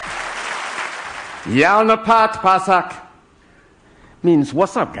Yalnapat Pasak means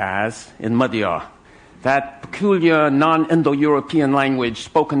what's up, guys, in Magyar, that peculiar non-Indo-European language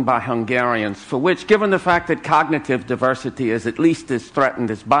spoken by Hungarians, for which, given the fact that cognitive diversity is at least as threatened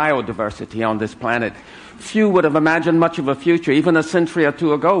as biodiversity on this planet, few would have imagined much of a future, even a century or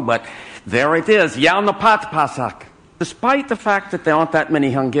two ago, but there it is, Yalnapat Pasak. Despite the fact that there aren't that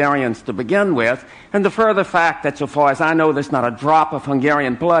many Hungarians to begin with, and the further fact that so far as I know there's not a drop of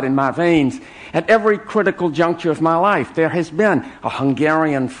Hungarian blood in my veins, at every critical juncture of my life there has been a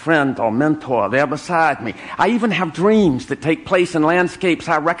Hungarian friend or mentor there beside me. I even have dreams that take place in landscapes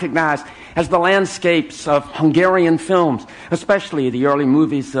I recognize as the landscapes of Hungarian films, especially the early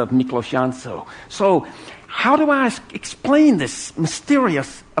movies of Miklós Jancsó. So, how do I explain this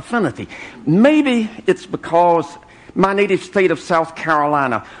mysterious affinity? Maybe it's because my native state of South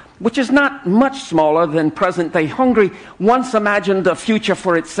Carolina, which is not much smaller than present-day Hungary, once imagined a future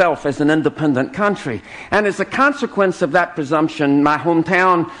for itself as an independent country. And as a consequence of that presumption, my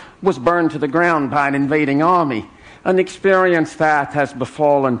hometown was burned to the ground by an invading army, an experience that has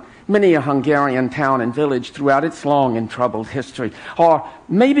befallen many a Hungarian town and village throughout its long and troubled history. Or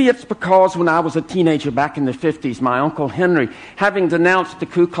maybe it's because when I was a teenager back in the 50s, my Uncle Henry, having denounced the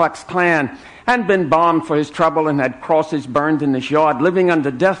Ku Klux Klan and been bombed for his trouble and had crosses burned in his yard, living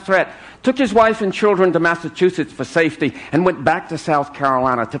under death threat, took his wife and children to Massachusetts for safety and went back to South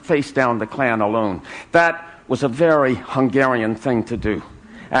Carolina to face down the Klan alone. That was a very Hungarian thing to do,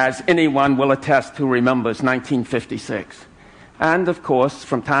 as anyone will attest who remembers 1956. And, of course,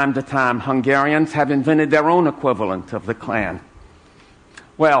 from time to time, Hungarians have invented their own equivalent of the Klan.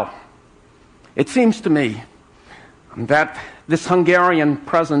 Well, it seems to me that this Hungarian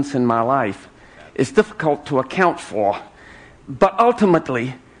presence in my life is difficult to account for, but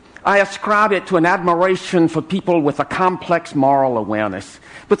ultimately, I ascribe it to an admiration for people with a complex moral awareness,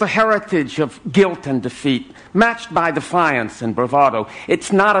 with a heritage of guilt and defeat, matched by defiance and bravado.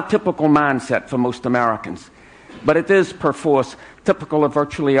 It's not a typical mindset for most Americans, but it is, perforce, typical of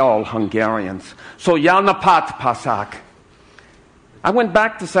virtually all Hungarians. So, Yalnapat Pasak. I went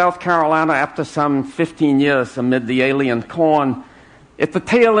back to South Carolina after some 15 years amid the alien corn at the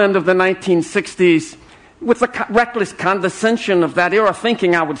tail end of the 1960s with the reckless condescension of that era,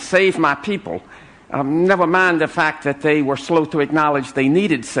 thinking I would save my people. Never mind the fact that they were slow to acknowledge they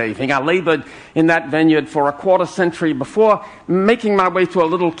needed saving. I labored in that vineyard for a quarter century before making my way to a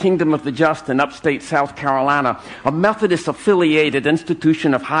little kingdom of the just in upstate South Carolina, a Methodist-affiliated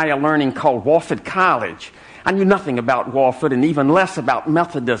institution of higher learning called Wofford College. I knew nothing about Wofford and even less about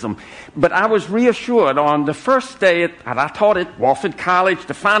Methodism, but I was reassured on the first day that I taught at Wofford College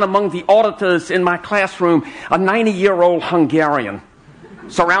to find among the auditors in my classroom a 90-year-old Hungarian,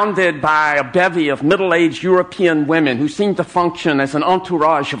 surrounded by a bevy of middle-aged European women who seemed to function as an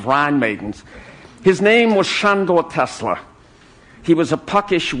entourage of Rhine maidens. His name was Sándor Tesla. He was a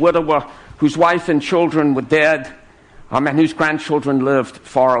puckish widower whose wife and children were dead, and whose grandchildren lived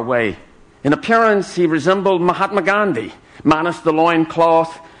far away. In appearance, he resembled Mahatma Gandhi, minus the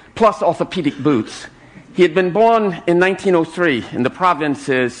loincloth, plus orthopedic boots. He had been born in 1903 in the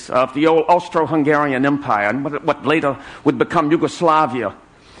provinces of the old Austro-Hungarian Empire, and what later would become Yugoslavia.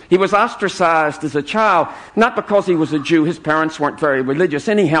 He was ostracized as a child, not because he was a Jew, his parents weren't very religious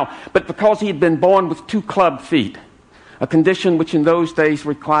anyhow, but because he had been born with 2 club feet, a condition which in those days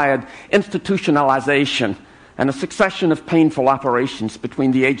required institutionalization and a succession of painful operations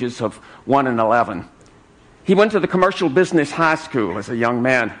between the ages of 1 and 11. He went to the commercial business high school as a young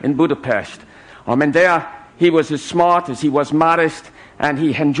man in Budapest. And there he was as smart as he was modest, and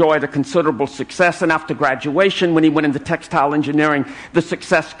he enjoyed a considerable success. And after graduation, when he went into textile engineering, the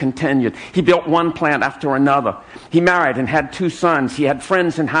success continued. He built one plant after another. He married and had 2 sons. He had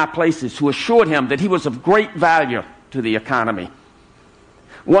friends in high places who assured him that he was of great value to the economy.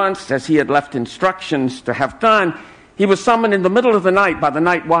 Once, as he had left instructions to have done, he was summoned in the middle of the night by the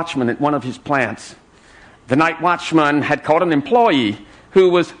night watchman at one of his plants. The night watchman had caught an employee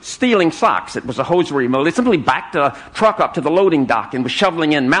who was stealing socks. It was a hosiery mill. They simply backed a truck up to the loading dock and was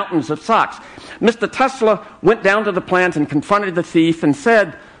shoveling in mountains of socks. Mr. Tesla went down to the plant and confronted the thief and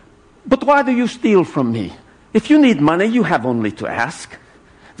said, "But why do you steal from me? If you need money, you have only to ask."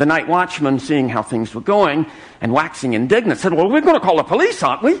 The night watchman, seeing how things were going and waxing indignant, said, "Well, we're going to call the police,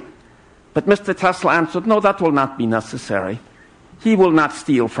 aren't we?" But Mr. Tesla answered, "No, that will not be necessary. He will not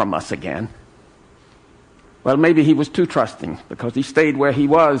steal from us again." Well, maybe he was too trusting, because he stayed where he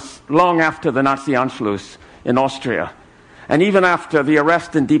was long after the Nazi Anschluss in Austria. And even after the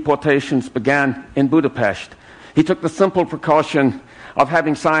arrest and deportations began in Budapest, he took the simple precaution of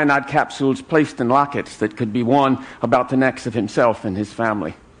having cyanide capsules placed in lockets that could be worn about the necks of himself and his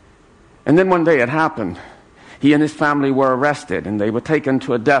family. And then one day it happened. He and his family were arrested, and they were taken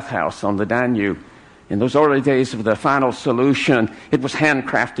to a death house on the Danube. In those early days of the final solution, it was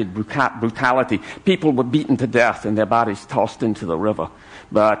handcrafted brutality. People were beaten to death and their bodies tossed into the river.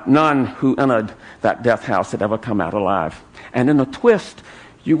 But none who entered that death house had ever come out alive. And in a twist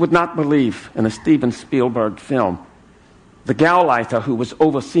you would not believe in a Steven Spielberg film, the Gauleiter who was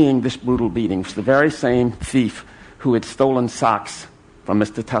overseeing this brutal beating was the very same thief who had stolen socks from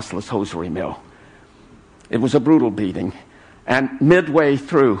Mr. Tesla's hosiery mill. It was a brutal beating. And midway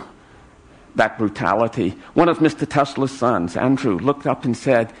through that brutality, one of Mr. Tesla's sons, Andrew, looked up and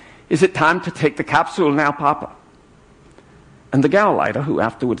said, "Is it time to take the capsule now, Papa?" And the Gauleiter, who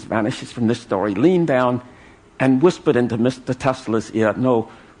afterwards vanishes from this story, leaned down and whispered into Mr. Tesla's ear, "No,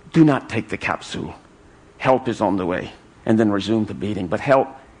 do not take the capsule. Help is on the way." And then resumed the beating. But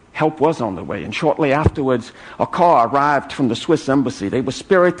help was on the way. And shortly afterwards, a car arrived from the Swiss embassy. They were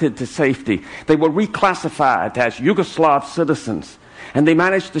spirited to safety. They were reclassified as Yugoslav citizens. And they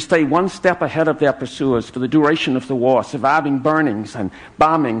managed to stay one step ahead of their pursuers for the duration of the war, surviving burnings and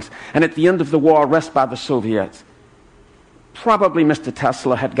bombings, and at the end of the war, arrested by the Soviets. Probably Mr.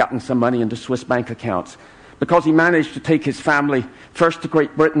 Tesla had gotten some money into Swiss bank accounts because he managed to take his family first to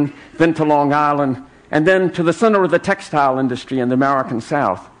Great Britain, then to Long Island, and then to the center of the textile industry in the American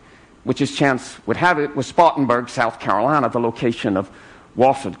South, which, as chance would have it, was Spartanburg, South Carolina, the location of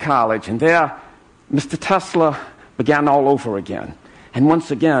Wofford College. And there, Mr. Tesla began all over again, and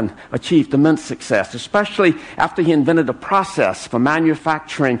once again achieved immense success, especially after he invented a process for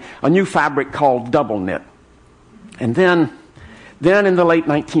manufacturing a new fabric called double knit. And then in the late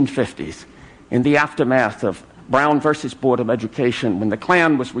 1950s, in the aftermath of Brown versus Board of Education, when the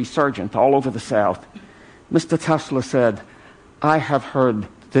Klan was resurgent all over the South, Mr. Tesla said, "I have heard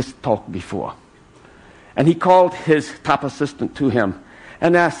this talk before." And he called his top assistant to him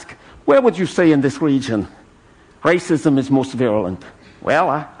and asked, "Where would you say in this region racism is most virulent?"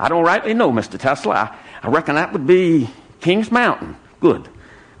 "Well, I don't rightly know, Mr. Tesla. I reckon that would be Kings Mountain." "Good.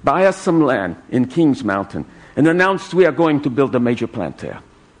 Buy us some land in Kings Mountain and announced we are going to build a major plant there."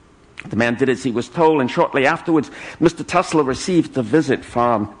 The man did as he was told, and shortly afterwards, Mr. Tesla received a visit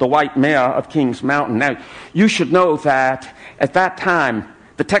from the white mayor of Kings Mountain. Now, you should know that at that time,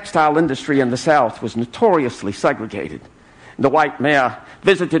 the textile industry in the South was notoriously segregated. The white mayor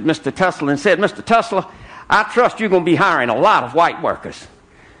visited Mr. Tesla and said, "Mr. Tesla, I trust you're going to be hiring a lot of white workers."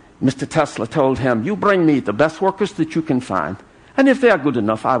 Mr. Tesla told him, "You bring me the best workers that you can find, and if they are good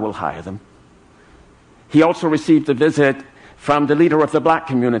enough, I will hire them." He also received a visit from the leader of the black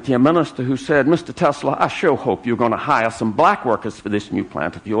community, a minister who said, "Mr. Tesla, I sure hope you're going to hire some black workers for this new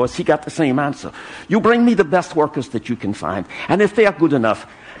plant of yours." He got the same answer. "You bring me the best workers that you can find, and if they are good enough,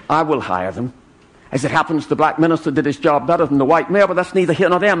 I will hire them." As it happens, the black minister did his job better than the white mayor, but that's neither here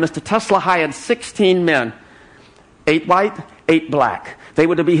nor there. Mr. Tesla hired 16 men, 8 white, 8 black. They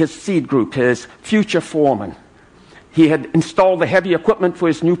were to be his seed group, his future foremen. He had installed the heavy equipment for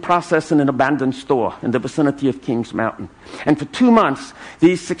his new process in an abandoned store in the vicinity of Kings Mountain. And for 2 months,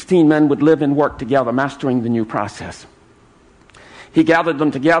 these 16 men would live and work together, mastering the new process. He gathered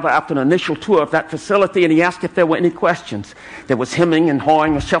them together after an initial tour of that facility, and he asked if there were any questions. There was hemming and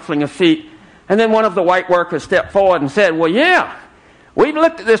hawing, a shuffling of feet. And then one of the white workers stepped forward and said, "Well, yeah, we've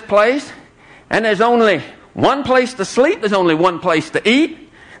looked at this place, and there's only one place to sleep, there's only one place to eat,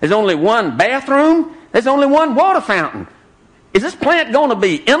 there's only one bathroom, there's only one water fountain. Is this plant going to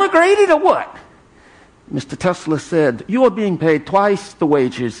be integrated or what?" Mr. Tesla said, "You are being paid twice the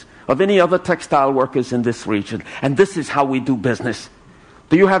wages of any other textile workers in this region, and this is how we do business.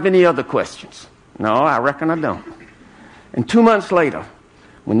 Do you have any other questions?" "No, I reckon I don't." And 2 months later,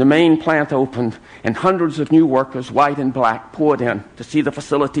 when the main plant opened and hundreds of new workers, white and black, poured in to see the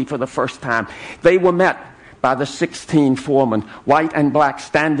facility for the first time, they were met by the 16 foremen, white and black,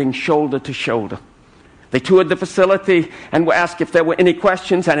 standing shoulder to shoulder. They toured the facility and were asked if there were any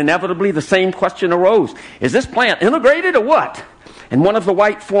questions, and inevitably the same question arose. "Is this plant integrated or what?" And one of the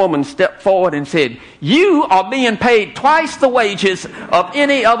white foremen stepped forward and said, "You are being paid twice the wages of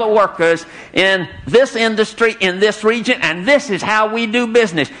any other workers in this industry, in this region, and this is how we do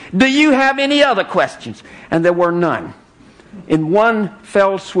business. Do you have any other questions?" And there were none. In one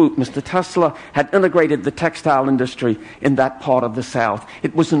fell swoop, Mr. Tesla had integrated the textile industry in that part of the South.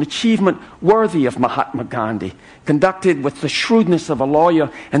 It was an achievement worthy of Mahatma Gandhi, conducted with the shrewdness of a lawyer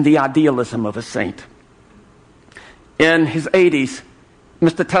and the idealism of a saint. In his 80s,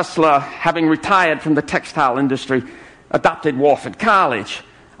 Mr. Tesla, having retired from the textile industry, adopted Wofford College,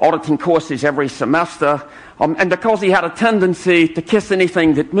 auditing courses every semester, and because he had a tendency to kiss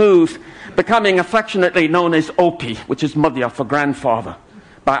anything that moved, becoming affectionately known as Opie, which is Madhya for grandfather.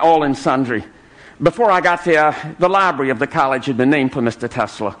 by all and sundry. Before I got there, the library of the college had been named for Mr.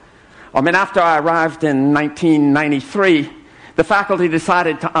 Tesla. After I arrived in 1993, the faculty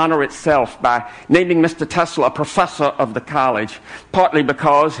decided to honor itself by naming Mr. Tesla a professor of the college, partly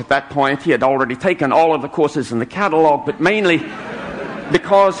because at that point he had already taken all of the courses in the catalog, but mainly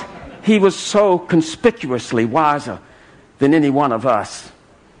because he was so conspicuously wiser than any one of us.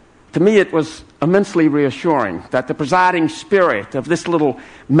 To me, it was immensely reassuring that the presiding spirit of this little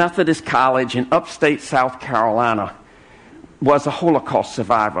Methodist college in upstate South Carolina was a Holocaust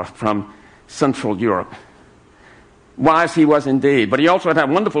survivor from Central Europe. Wise he was indeed, but he also had a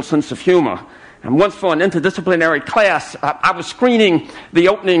wonderful sense of humor. And once for an interdisciplinary class, I was screening the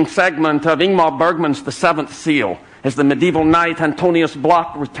opening segment of Ingmar Bergman's The Seventh Seal, as the medieval knight Antonius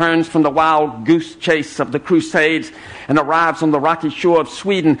Block returns from the wild goose chase of the Crusades and arrives on the rocky shore of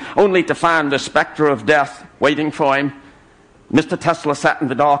Sweden only to find the specter of death waiting for him. Mr. Tesla sat in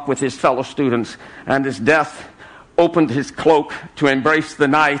the dark with his fellow students, and as death opened his cloak to embrace the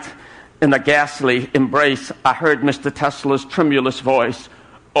knight in a ghastly embrace, I heard Mr. Tesla's tremulous voice.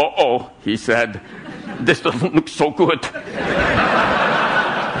 "Uh-oh," he said, "this doesn't look so good."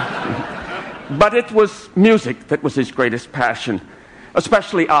 But it was music that was his greatest passion,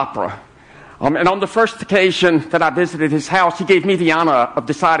 especially opera. And on the first occasion that I visited his house, he gave me the honor of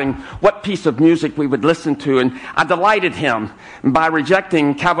deciding what piece of music we would listen to, and I delighted him by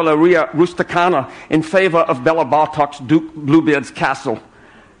rejecting Cavalleria Rusticana in favor of Bela Bartok's Duke Bluebeard's Castle.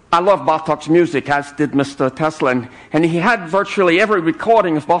 I love Bartok's music, as did Mr. Tesla, and he had virtually every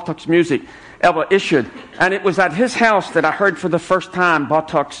recording of Bartok's music ever issued. And it was at his house that I heard for the first time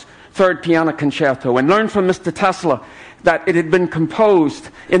Bartok's Third Piano Concerto, and learned from Mr. Tesla that it had been composed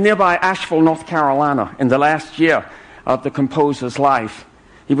in nearby Asheville, North Carolina, in the last year of the composer's life.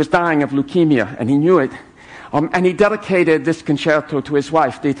 He was dying of leukemia, and he knew it. And he dedicated this concerto to his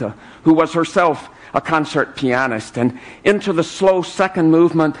wife, Dita, who was herself a concert pianist. And into the slow second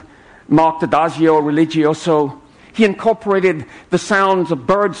movement, marked Adagio Religioso, he incorporated the sounds of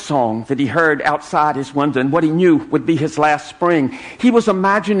bird song that he heard outside his window and what he knew would be his last spring. He was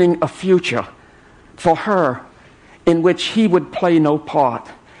imagining a future for her in which he would play no part.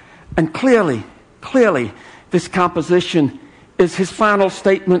 And clearly, this composition is his final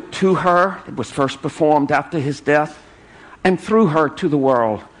statement to her. It was first performed after his death, and through her to the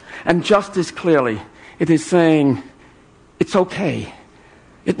world. And just as clearly, it is saying, it's okay.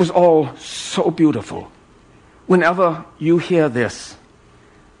 It was all so beautiful. Whenever you hear this,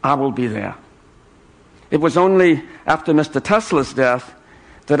 I will be there. It was only after Mr. Tesla's death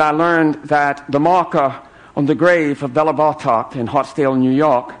that I learned that the marker on the grave of Bela Bartok in Hartsdale, New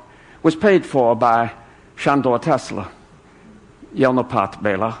York, was paid for by Shandor Tesla. Jelnopat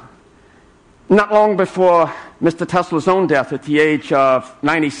Bela. Not long before Mr. Tesla's own death at the age of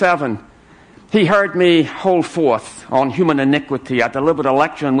 97, he heard me hold forth on human iniquity. I delivered a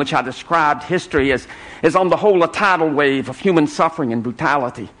lecture in which I described history as on the whole a tidal wave of human suffering and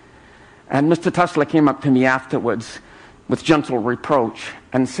brutality. And Mr. Tesla came up to me afterwards with gentle reproach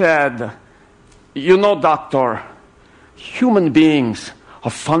and said, "You know, doctor, human beings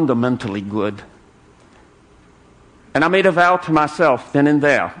are fundamentally good." And I made a vow to myself then and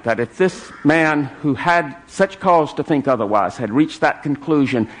there that if this man who had such cause to think otherwise had reached that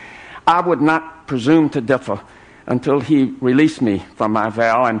conclusion, I would not presume to differ until he released me from my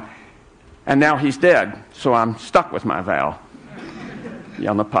vow. And now he's dead, so I'm stuck with my vow.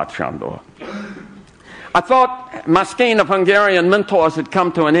 Jelnopat Shandor. I thought my skein of Hungarian mentors had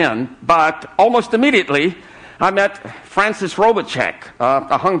come to an end, but almost immediately I met Francis Robacek,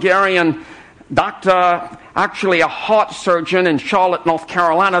 a Hungarian doctor, actually a heart surgeon in Charlotte, North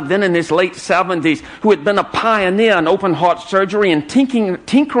Carolina, then in his late 70s, who had been a pioneer in open heart surgery and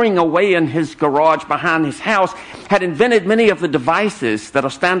tinkering away in his garage behind his house, had invented many of the devices that are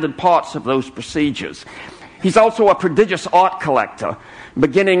standard parts of those procedures. He's also a prodigious art collector,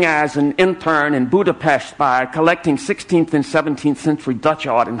 beginning as an intern in Budapest by collecting 16th and 17th century Dutch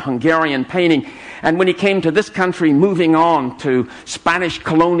art and Hungarian painting. And when he came to this country, moving on to Spanish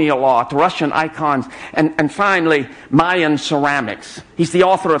colonial art, Russian icons, and finally, Mayan ceramics. He's the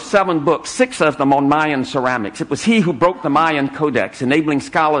author of 7 books, 6 of them on Mayan ceramics. It was he who broke the Mayan Codex, enabling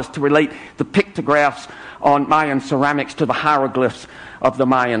scholars to relate the pictographs on Mayan ceramics to the hieroglyphs of the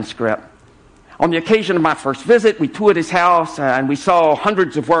Mayan script. On the occasion of my first visit, we toured his house and we saw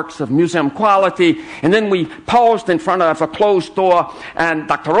hundreds of works of museum quality. And then we paused in front of a closed door, and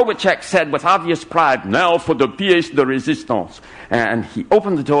Dr. Robotchek said with obvious pride, "Now for the pièce de résistance." And he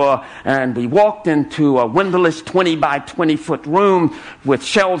opened the door, and we walked into a windowless 20 by 20 foot room with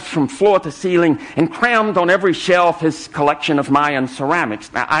shelves from floor to ceiling, and crammed on every shelf his collection of Mayan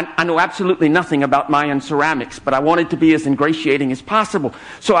ceramics. Now, I know absolutely nothing about Mayan ceramics, but I wanted to be as ingratiating as possible.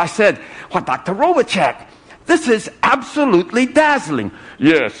 So I said, "Well, Dr. Robotchek, this is absolutely dazzling."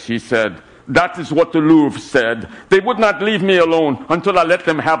 "Yes," he said, "that is what the Louvre said. They would not leave me alone until I let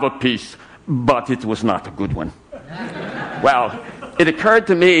them have a piece. But it was not a good one." Well, it occurred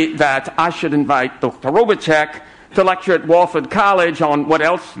to me that I should invite Dr. Robotchek to lecture at Walford College on what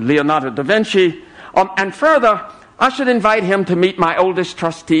else? Leonardo da Vinci. And further, I should invite him to meet my oldest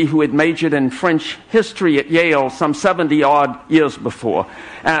trustee who had majored in French history at Yale some 70-odd years before.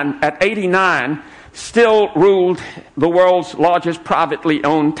 And at 89, still ruled the world's largest privately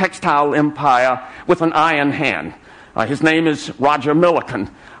owned textile empire with an iron hand. His name is Roger Millikan.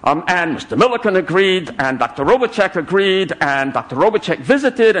 And Mr. Millikan agreed, and Dr. Robotchek agreed, and Dr. Robotchek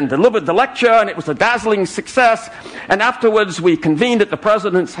visited and delivered the lecture, and it was a dazzling success. And afterwards, we convened at the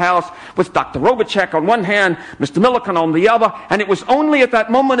president's house with Dr. Robotchek on one hand, Mr. Millikan on the other, and it was only at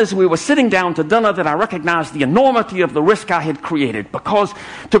that moment as we were sitting down to dinner that I recognized the enormity of the risk I had created, because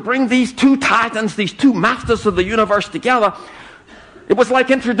to bring these two titans, these two masters of the universe together, it was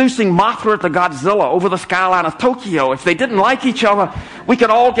like introducing Mothra to Godzilla over the skyline of Tokyo. If they didn't like each other, we could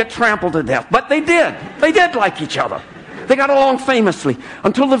all get trampled to death. But they did. They did like each other. They got along famously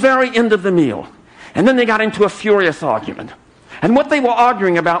until the very end of the meal. And then they got into a furious argument. And what they were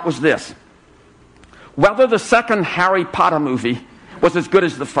arguing about was this: whether the second Harry Potter movie was as good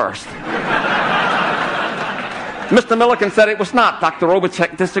as the first. Mr. Millikan said it was not. Dr.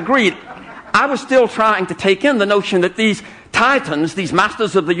 Robotchek disagreed. I was still trying to take in the notion that these titans, these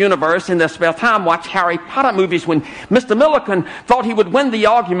masters of the universe, in their spare time watch Harry Potter movies, when Mr. Millikan thought he would win the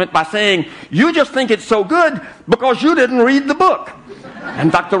argument by saying, "You just think it's so good because you didn't read the book." And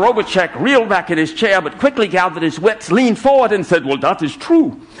Dr. Robotchek reeled back in his chair, but quickly gathered his wits, leaned forward and said, "Well, that is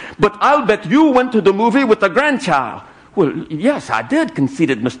true. But I'll bet you went to the movie with a grandchild." "Well, yes, I did,"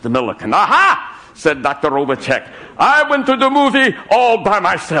 conceded Mr. Millikan. "Aha!" said Dr. Robotchek. "I went to the movie all by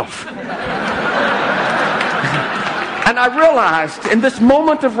myself." And I realized in this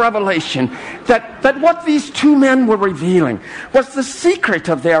moment of revelation that what these two men were revealing was the secret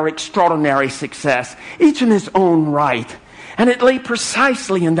of their extraordinary success, each in his own right. And it lay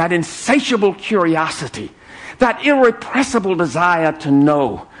precisely in that insatiable curiosity, that irrepressible desire to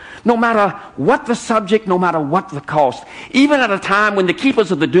know, no matter what the subject, no matter what the cost, even at a time when the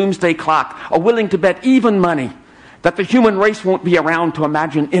keepers of the doomsday clock are willing to bet even money that the human race won't be around to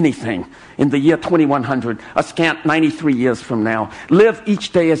imagine anything in the year 2100, a scant 93 years from now. "Live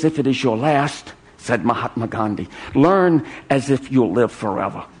each day as if it is your last," said Mahatma Gandhi. "Learn as if you'll live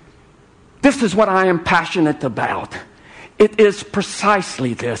forever." This is what I am passionate about. It is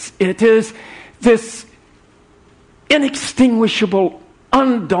precisely this. It is this inextinguishable,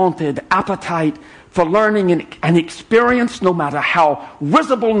 undaunted appetite for learning and experience, no matter how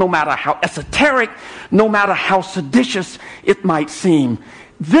risible, no matter how esoteric, no matter how seditious it might seem.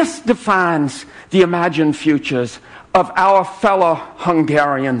 This defines the imagined futures of our fellow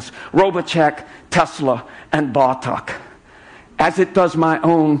Hungarians, Robotchek, Tesla, and Bartók, as it does my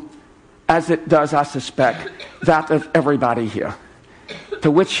own, as it does, I suspect, that of everybody here.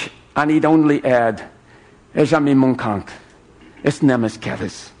 To which I need only add, Ejami Munkank, es nemes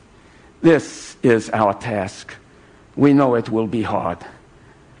kevis. This is our task. We know it will be hard.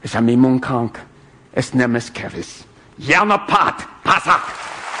 Ejami Munkank, es nemes kevis. Yanapat Pasak.